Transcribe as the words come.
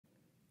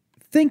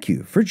Thank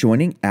you for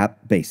joining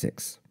App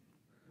Basics.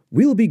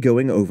 We'll be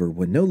going over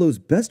Wonolo's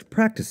best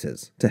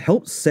practices to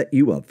help set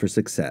you up for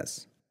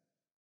success.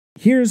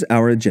 Here's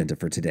our agenda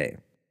for today.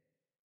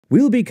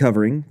 We'll be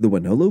covering the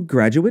Wonolo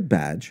Graduate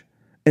Badge,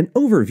 an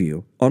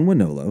overview on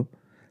Wonolo,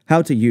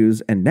 how to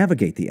use and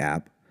navigate the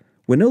app,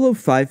 Wonolo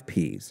 5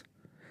 Ps,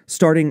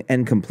 starting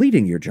and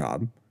completing your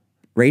job,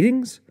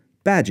 ratings,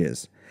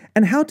 badges,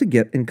 and how to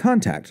get in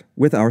contact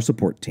with our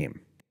support team.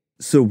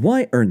 So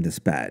why earn this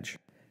badge?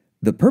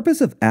 The purpose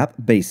of App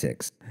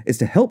Basics is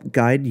to help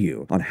guide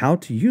you on how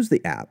to use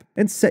the app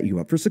and set you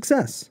up for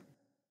success.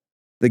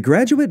 The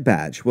Graduate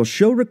Badge will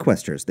show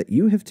requesters that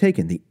you have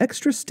taken the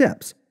extra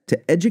steps to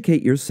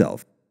educate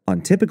yourself on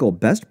typical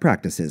best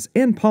practices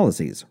and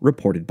policies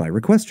reported by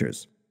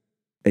requesters.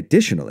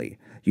 Additionally,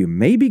 you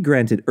may be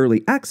granted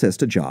early access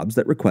to jobs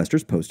that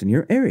requesters post in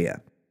your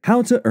area.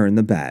 How to earn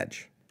the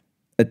badge.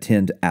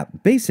 Attend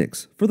App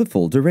Basics for the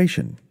full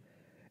duration.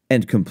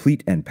 And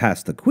complete and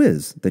pass the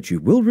quiz that you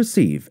will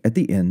receive at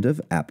the end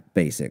of App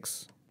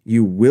Basics.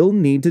 You will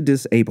need to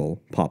disable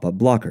pop-up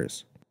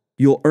blockers.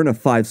 You'll earn a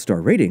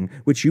 5-star rating,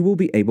 which you will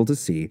be able to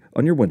see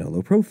on your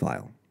Wonolo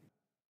profile.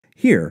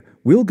 Here,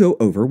 we'll go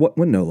over what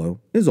Wonolo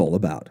is all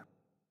about.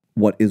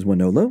 What is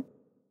Wonolo?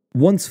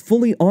 Once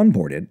fully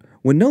onboarded,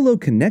 Wonolo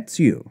connects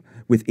you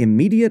with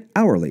immediate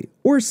hourly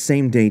or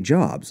same-day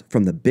jobs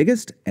from the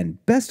biggest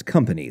and best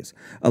companies,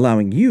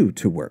 allowing you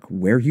to work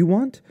where you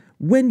want,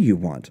 when you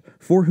want,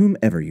 for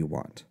whomever you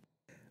want.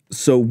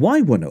 So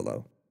why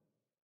Wonolo?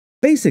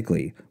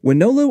 Basically,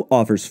 Wonolo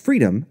offers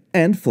freedom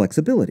and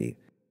flexibility.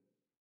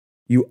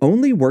 You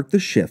only work the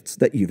shifts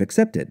that you've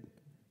accepted.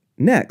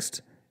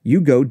 Next,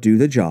 you go do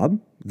the job,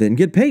 then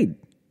get paid.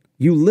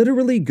 You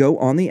literally go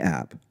on the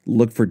app,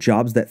 look for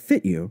jobs that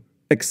fit you,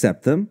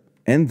 accept them,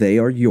 and they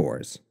are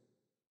yours.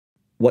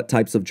 What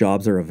types of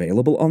jobs are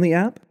available on the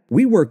app?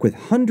 We work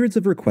with hundreds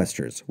of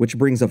requesters, which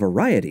brings a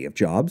variety of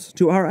jobs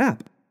to our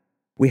app.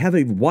 We have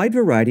a wide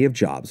variety of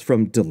jobs,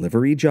 from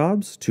delivery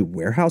jobs to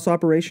warehouse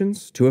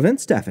operations to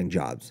event staffing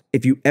jobs.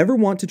 If you ever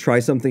want to try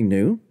something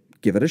new,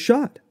 give it a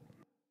shot.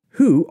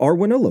 Who are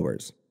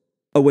Wonoloers?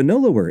 A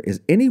Wonoloer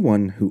is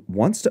anyone who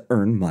wants to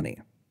earn money.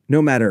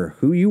 No matter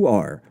who you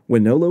are,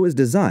 Wonolo is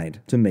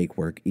designed to make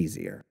work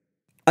easier.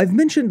 I've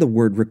mentioned the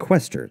word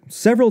requester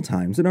several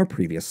times in our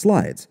previous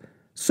slides.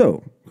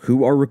 So,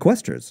 who are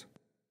requesters?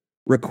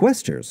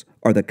 Requesters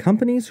are the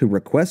companies who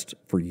request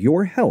for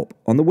your help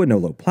on the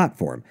Wonolo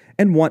platform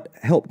and want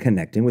help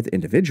connecting with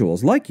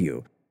individuals like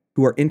you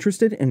who are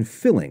interested in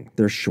filling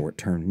their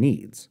short-term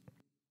needs.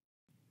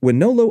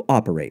 Wonolo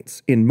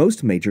operates in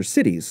most major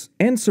cities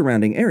and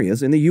surrounding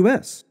areas in the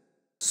US.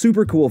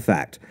 Super cool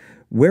fact,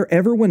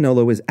 wherever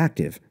Wonolo is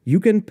active, you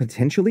can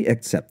potentially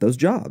accept those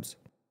jobs.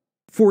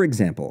 For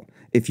example,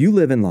 if you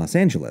live in Los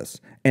Angeles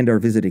and are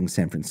visiting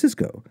San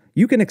Francisco,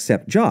 you can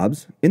accept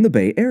jobs in the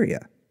Bay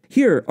Area.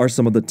 Here are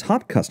some of the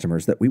top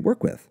customers that we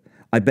work with.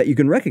 I bet you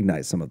can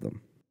recognize some of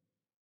them.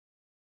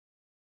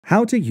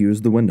 How to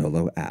use the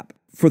Wonolo app.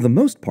 For the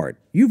most part,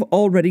 you've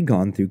already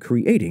gone through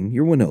creating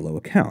your Wonolo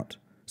account,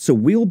 so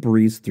we'll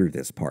breeze through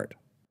this part.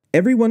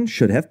 Everyone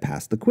should have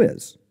passed the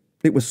quiz.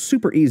 It was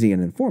super easy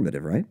and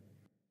informative, right?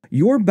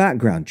 Your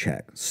background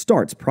check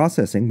starts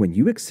processing when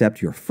you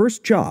accept your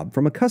first job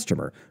from a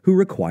customer who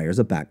requires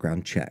a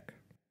background check.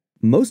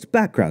 Most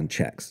background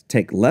checks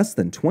take less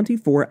than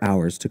 24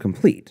 hours to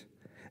complete.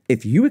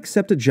 If you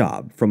accept a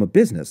job from a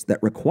business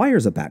that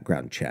requires a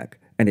background check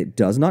and it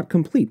does not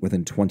complete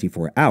within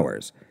 24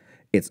 hours,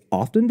 it's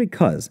often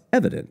because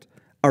evident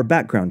our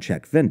background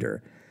check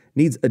vendor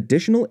needs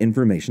additional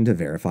information to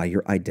verify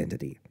your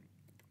identity.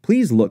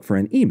 Please look for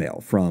an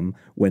email from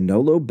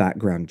Wonolo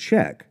Background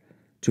Check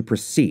to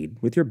proceed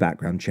with your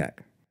background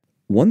check.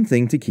 One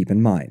thing to keep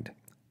in mind: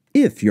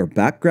 if your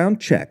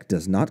background check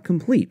does not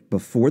complete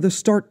before the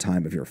start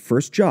time of your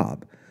first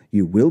job,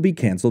 you will be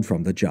canceled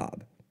from the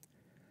job.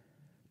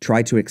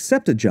 Try to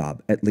accept a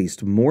job at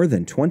least more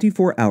than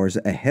 24 hours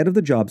ahead of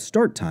the job's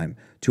start time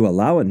to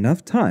allow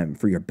enough time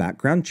for your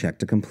background check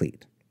to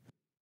complete.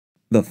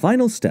 The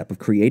final step of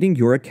creating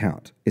your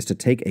account is to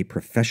take a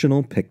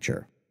professional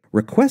picture.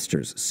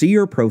 Requesters see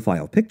your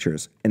profile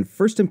pictures, and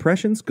first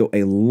impressions go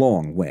a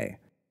long way.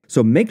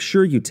 So make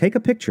sure you take a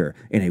picture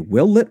in a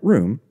well-lit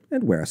room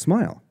and wear a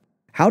smile.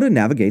 How to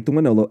navigate the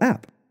Wonolo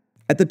app.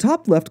 At the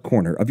top left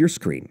corner of your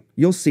screen,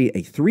 you'll see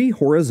a 3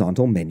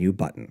 horizontal menu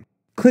button.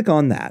 Click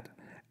on that,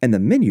 and the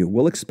menu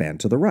will expand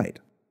to the right.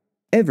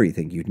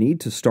 Everything you need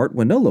to start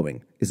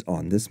Wonoloing is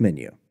on this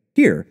menu.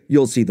 Here,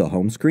 you'll see the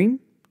home screen,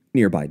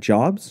 nearby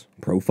jobs,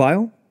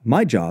 profile,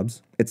 my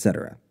jobs,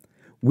 etc.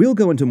 We'll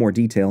go into more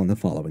detail in the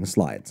following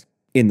slides.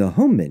 In the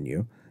home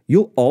menu,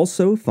 you'll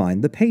also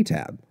find the Pay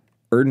tab,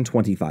 Earn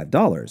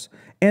 $25,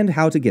 and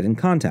how to get in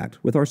contact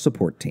with our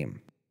support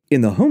team.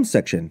 In the home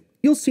section,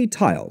 you'll see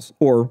tiles,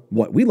 or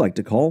what we like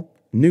to call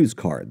news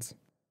cards.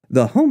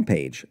 The home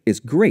page is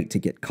great to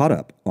get caught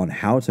up on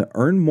how to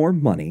earn more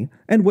money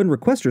and when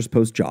requesters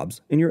post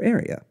jobs in your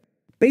area.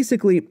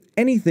 Basically,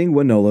 anything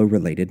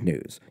Wonolo-related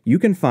news you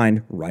can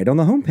find right on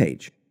the home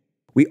page.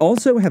 We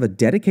also have a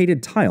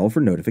dedicated tile for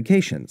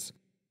notifications.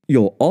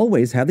 You'll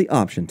always have the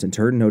option to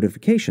turn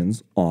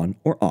notifications on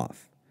or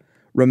off.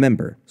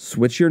 Remember,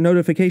 switch your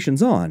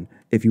notifications on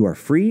if you are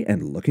free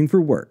and looking for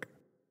work.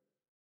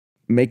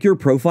 Make your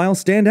profile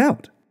stand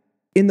out.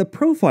 In the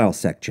Profile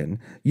section,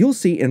 you'll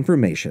see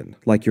information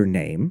like your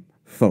name,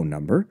 phone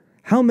number,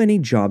 how many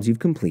jobs you've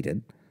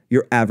completed,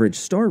 your average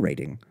star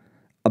rating,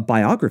 a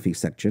biography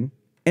section,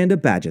 and a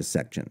badges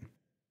section.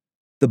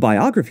 The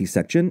biography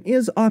section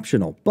is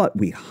optional, but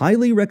we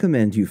highly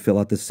recommend you fill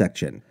out this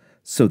section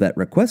so that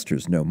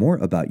requesters know more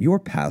about your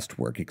past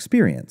work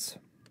experience.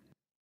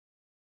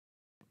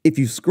 If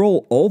you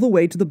scroll all the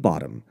way to the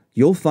bottom,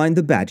 you'll find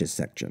the Badges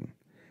section.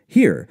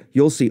 Here,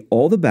 you'll see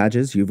all the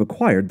badges you've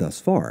acquired thus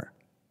far.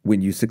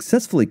 When you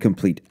successfully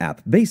complete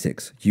App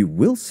Basics, you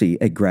will see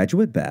a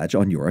graduate badge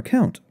on your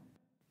account.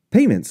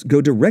 Payments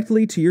go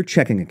directly to your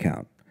checking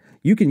account.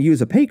 You can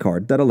use a pay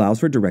card that allows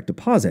for direct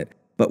deposit,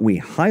 but we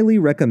highly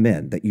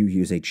recommend that you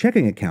use a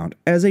checking account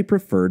as a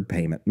preferred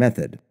payment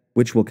method,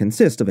 which will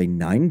consist of a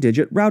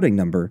 9-digit routing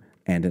number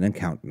and an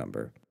account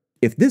number.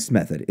 If this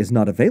method is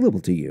not available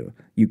to you,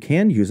 you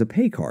can use a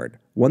pay card,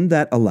 one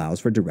that allows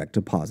for direct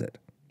deposit.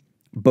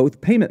 Both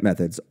payment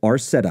methods are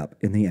set up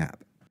in the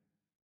app.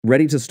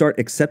 Ready to start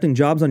accepting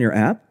jobs on your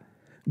app?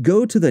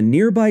 Go to the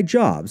Nearby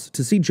Jobs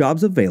to see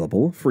jobs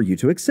available for you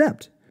to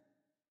accept.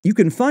 You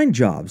can find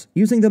jobs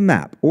using the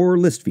map or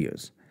list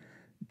views.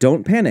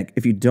 Don't panic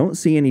if you don't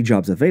see any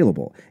jobs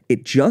available.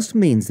 It just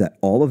means that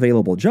all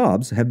available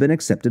jobs have been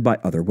accepted by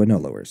other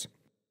Wonoloers.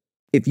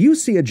 If you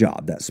see a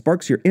job that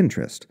sparks your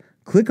interest,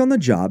 click on the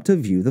job to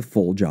view the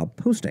full job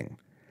posting.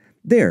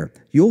 There,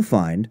 you'll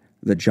find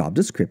the job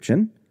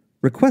description,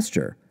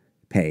 requester,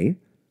 pay,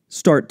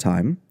 start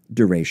time,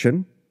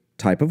 duration,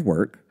 type of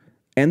work,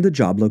 and the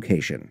job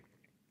location.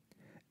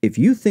 If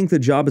you think the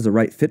job is a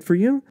right fit for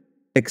you,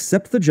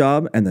 accept the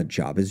job and the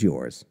job is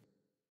yours.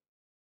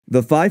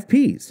 The 5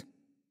 Ps.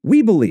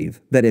 We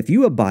believe that if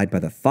you abide by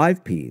the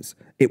 5 Ps,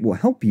 it will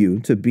help you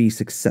to be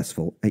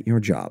successful at your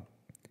job.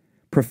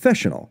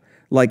 Professional.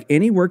 Like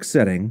any work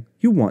setting,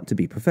 you want to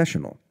be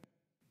professional.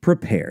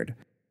 Prepared.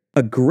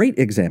 A great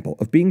example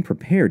of being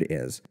prepared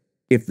is,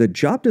 if the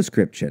job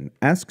description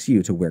asks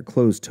you to wear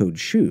closed-toed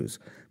shoes,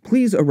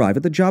 please arrive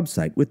at the job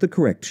site with the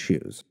correct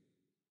shoes.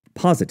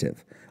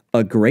 Positive.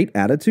 A great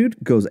attitude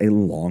goes a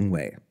long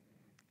way.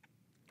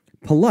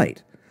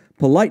 Polite.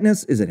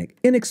 Politeness is an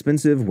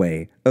inexpensive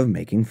way of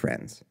making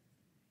friends.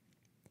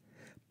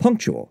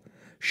 Punctual.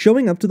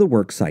 Showing up to the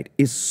work site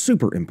is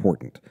super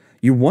important.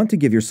 You want to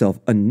give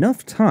yourself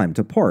enough time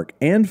to park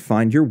and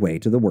find your way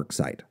to the work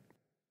site.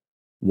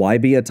 Why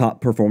be a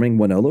top-performing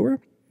Wonoloer?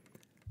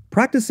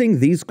 Practicing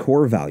these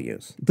core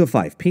values, the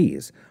 5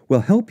 Ps,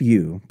 will help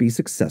you be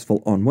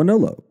successful on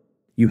Wonolo.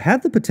 You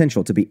have the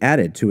potential to be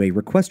added to a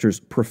requester's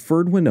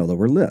preferred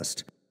Wonoloer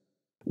list.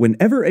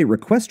 Whenever a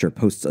requester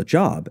posts a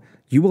job,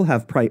 you will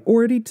have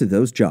priority to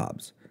those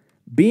jobs.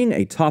 Being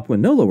a top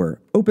Wonoloer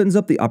opens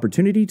up the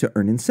opportunity to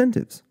earn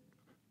incentives.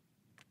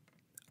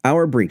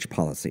 Our breach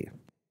policy.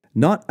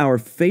 Not our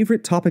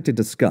favorite topic to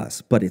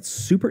discuss, but it's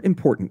super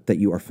important that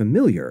you are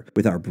familiar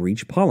with our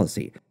breach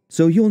policy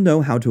so you'll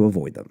know how to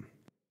avoid them.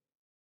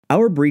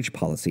 Our breach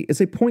policy is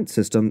a point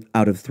system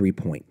out of 3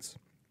 points.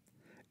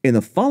 In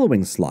the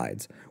following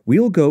slides,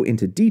 we'll go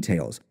into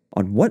details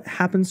on what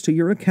happens to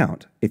your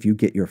account if you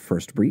get your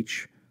first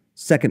breach,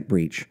 second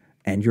breach,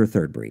 and your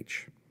third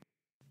breach.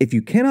 If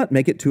you cannot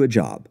make it to a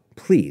job,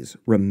 please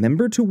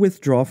remember to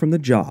withdraw from the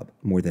job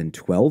more than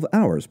 12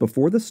 hours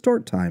before the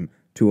start time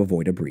to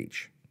avoid a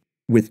breach.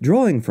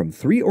 Withdrawing from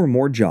 3 or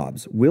more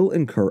jobs will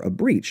incur a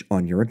breach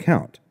on your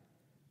account.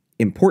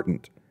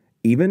 Important: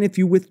 even if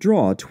you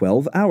withdraw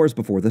 12 hours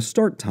before the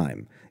start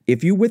time,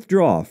 if you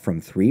withdraw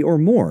from 3 or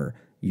more,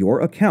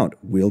 your account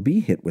will be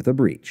hit with a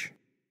breach.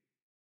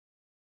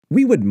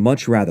 We would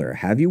much rather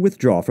have you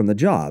withdraw from the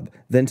job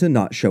than to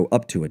not show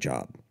up to a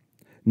job.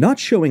 Not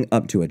showing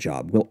up to a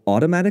job will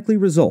automatically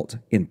result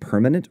in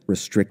permanent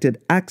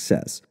restricted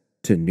access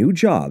to new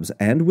jobs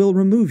and will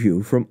remove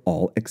you from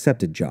all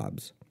accepted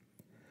jobs.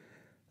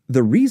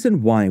 The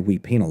reason why we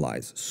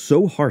penalize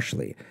so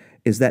harshly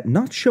is that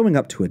not showing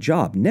up to a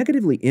job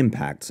negatively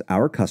impacts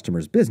our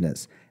customer's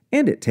business,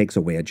 and it takes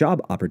away a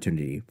job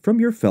opportunity from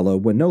your fellow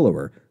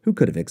Wonoloer who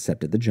could have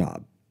accepted the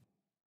job.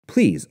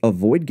 Please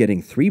avoid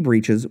getting 3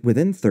 breaches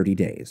within 30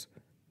 days.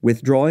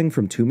 Withdrawing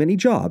from too many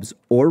jobs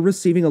or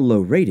receiving a low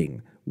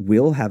rating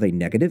will have a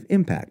negative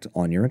impact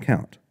on your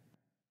account.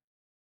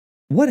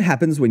 What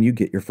happens when you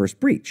get your first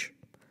breach?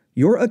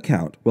 Your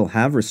account will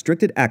have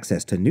restricted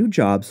access to new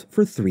jobs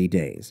for 3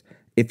 days.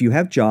 If you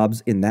have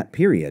jobs in that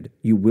period,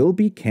 you will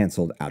be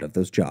canceled out of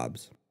those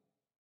jobs.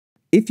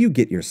 If you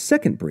get your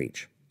second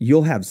breach,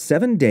 you'll have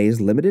 7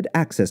 days limited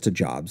access to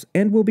jobs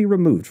and will be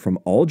removed from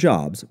all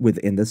jobs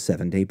within the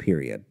 7-day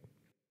period.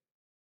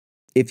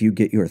 If you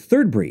get your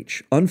third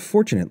breach,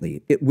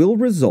 unfortunately, it will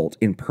result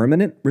in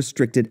permanent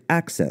restricted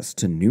access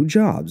to new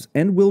jobs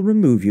and will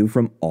remove you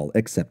from all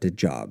accepted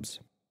jobs.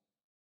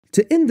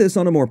 To end this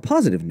on a more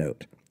positive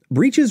note,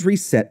 breaches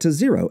reset to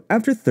 0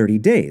 after 30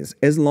 days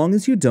as long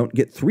as you don't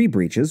get 3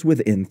 breaches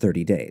within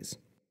 30 days.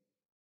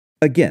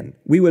 Again,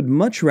 we would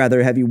much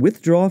rather have you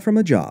withdraw from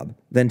a job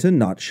than to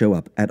not show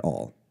up at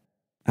all.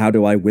 How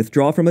do I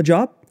withdraw from a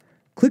job?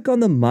 Click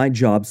on the My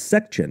Jobs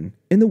section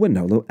in the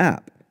Wonolo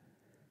app.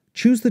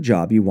 Choose the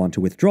job you want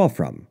to withdraw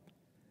from.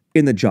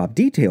 In the Job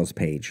Details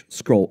page,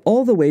 scroll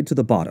all the way to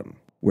the bottom,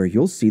 where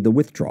you'll see the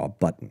Withdraw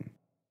button.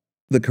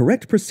 The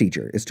correct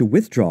procedure is to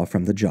withdraw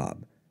from the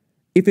job.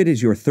 If it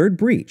is your third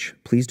breach,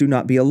 please do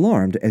not be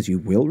alarmed, as you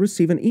will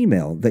receive an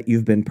email that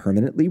you've been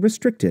permanently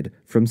restricted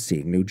from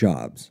seeing new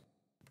jobs.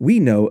 We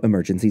know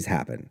emergencies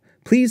happen.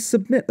 Please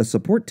submit a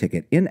support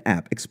ticket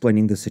in-app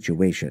explaining the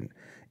situation.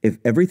 If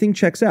everything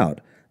checks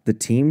out, the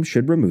team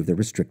should remove the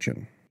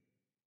restriction.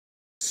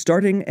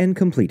 Starting and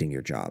completing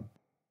your job.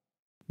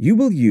 You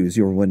will use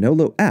your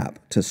Wonolo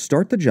app to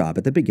start the job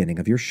at the beginning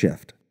of your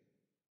shift.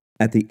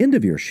 At the end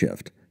of your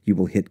shift, you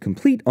will hit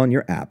Complete on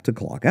your app to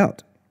clock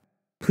out.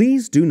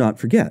 Please do not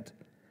forget,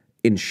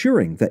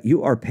 ensuring that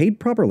you are paid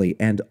properly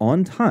and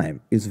on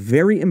time is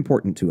very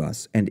important to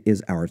us and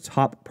is our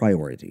top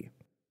priority.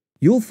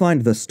 You'll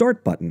find the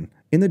Start button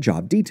in the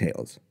Job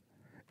Details.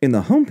 In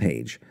the home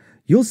page,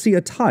 you'll see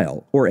a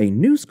tile or a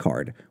news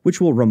card which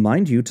will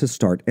remind you to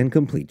start and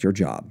complete your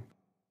job.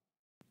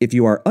 If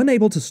you are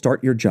unable to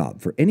start your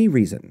job for any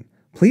reason,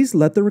 please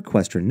let the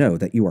requester know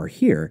that you are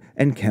here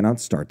and cannot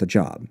start the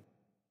job.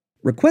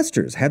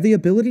 Requesters have the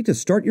ability to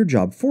start your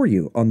job for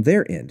you on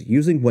their end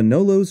using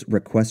Wonolo's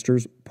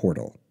Requesters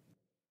portal.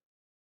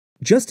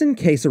 Just in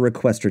case a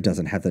requester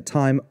doesn't have the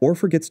time or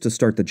forgets to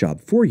start the job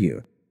for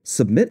you,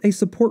 submit a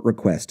support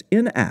request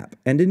in-app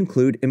and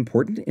include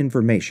important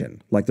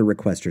information like the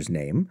requester's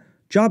name,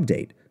 job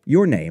date,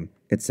 your name,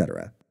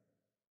 etc.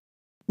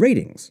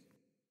 Ratings.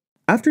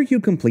 After you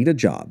complete a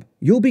job,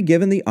 you'll be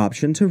given the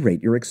option to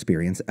rate your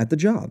experience at the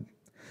job.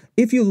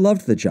 If you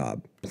loved the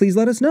job, please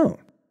let us know.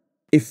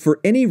 If for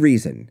any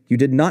reason you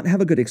did not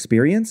have a good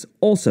experience,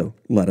 also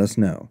let us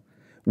know.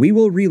 We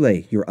will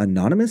relay your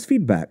anonymous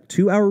feedback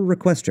to our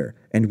requester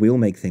and we'll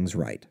make things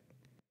right.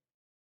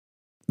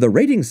 The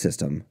rating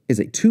system is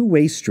a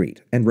two-way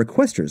street, and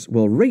requesters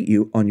will rate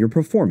you on your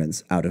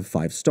performance out of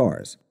 5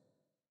 stars.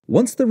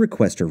 Once the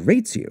requester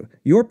rates you,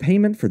 your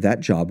payment for that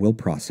job will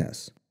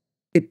process.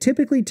 It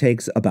typically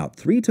takes about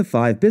 3 to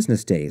 5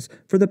 business days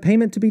for the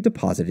payment to be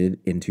deposited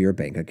into your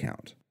bank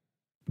account.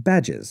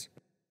 Badges.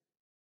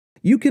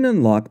 You can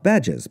unlock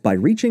badges by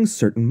reaching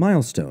certain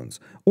milestones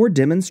or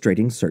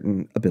demonstrating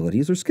certain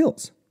abilities or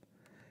skills.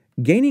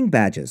 Gaining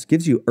badges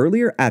gives you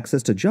earlier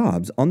access to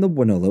jobs on the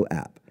Wonolo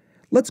app.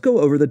 Let's go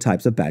over the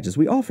types of badges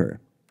we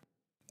offer.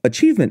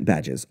 Achievement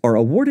badges are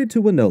awarded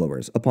to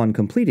Wonoloers upon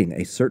completing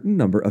a certain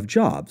number of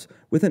jobs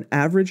with an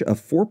average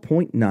of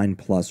 4.9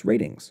 plus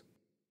ratings.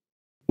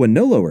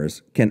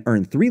 Wonoloers can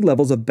earn 3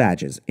 levels of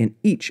badges in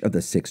each of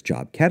the 6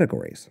 job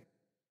categories.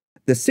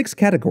 The 6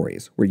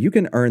 categories where you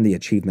can earn the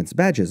achievements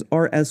badges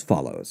are as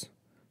follows: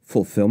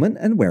 fulfillment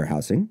and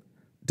warehousing,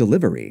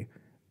 delivery,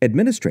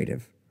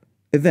 administrative,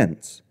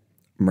 events,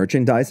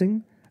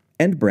 merchandising,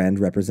 and brand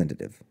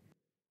representative.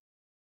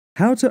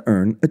 How to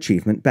earn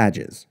achievement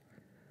badges.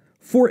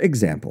 For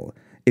example,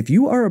 if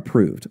you are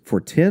approved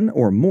for 10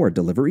 or more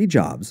delivery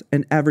jobs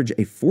and average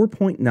a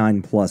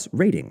 4.9 plus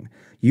rating,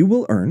 you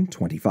will earn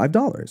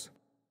 $25.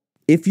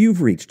 If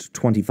you've reached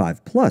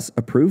 25 plus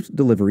approved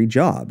delivery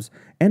jobs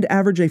and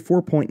average a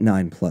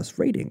 4.9 plus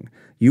rating,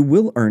 you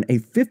will earn a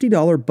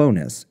 $50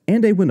 bonus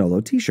and a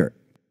Wonolo t-shirt.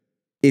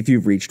 If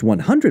you've reached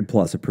 100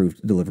 plus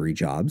approved delivery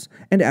jobs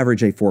and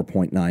average a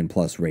 4.9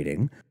 plus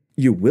rating,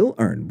 you will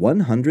earn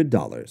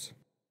 $100.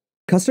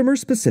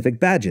 Customer-specific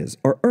badges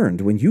are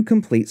earned when you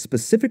complete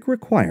specific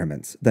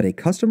requirements that a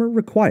customer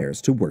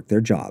requires to work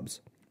their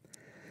jobs.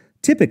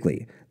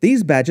 Typically,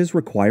 these badges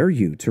require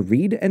you to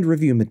read and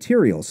review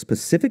materials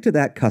specific to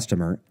that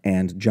customer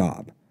and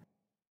job.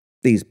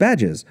 These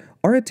badges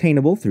are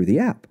attainable through the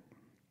app.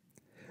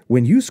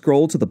 When you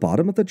scroll to the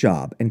bottom of the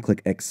job and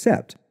click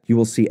Accept, you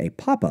will see a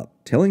pop-up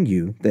telling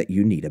you that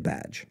you need a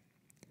badge.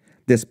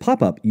 This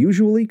pop-up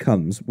usually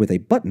comes with a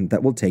button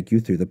that will take you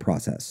through the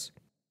process.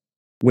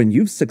 When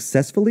you've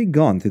successfully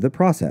gone through the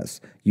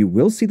process, you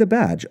will see the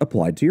badge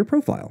applied to your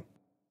profile.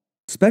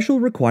 Special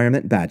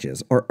requirement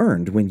badges are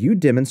earned when you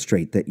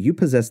demonstrate that you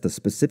possess the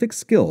specific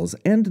skills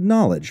and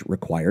knowledge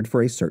required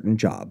for a certain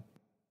job.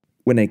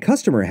 When a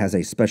customer has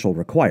a special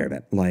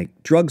requirement,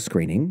 like drug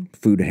screening,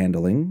 food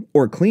handling,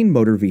 or clean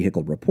motor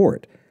vehicle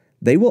report,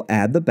 they will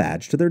add the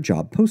badge to their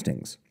job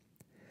postings.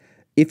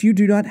 If you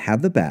do not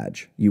have the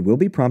badge, you will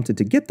be prompted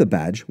to get the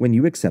badge when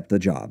you accept the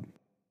job.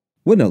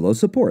 Wonolo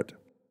support.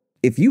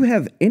 If you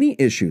have any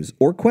issues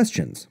or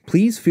questions,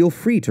 please feel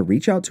free to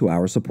reach out to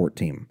our support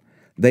team.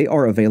 They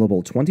are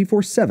available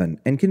 24/7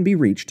 and can be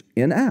reached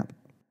in-app.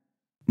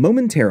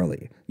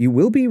 Momentarily, you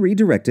will be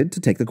redirected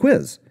to take the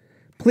quiz.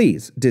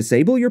 Please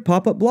disable your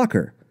pop-up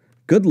blocker.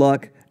 Good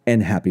luck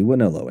and happy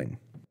Wonoloing.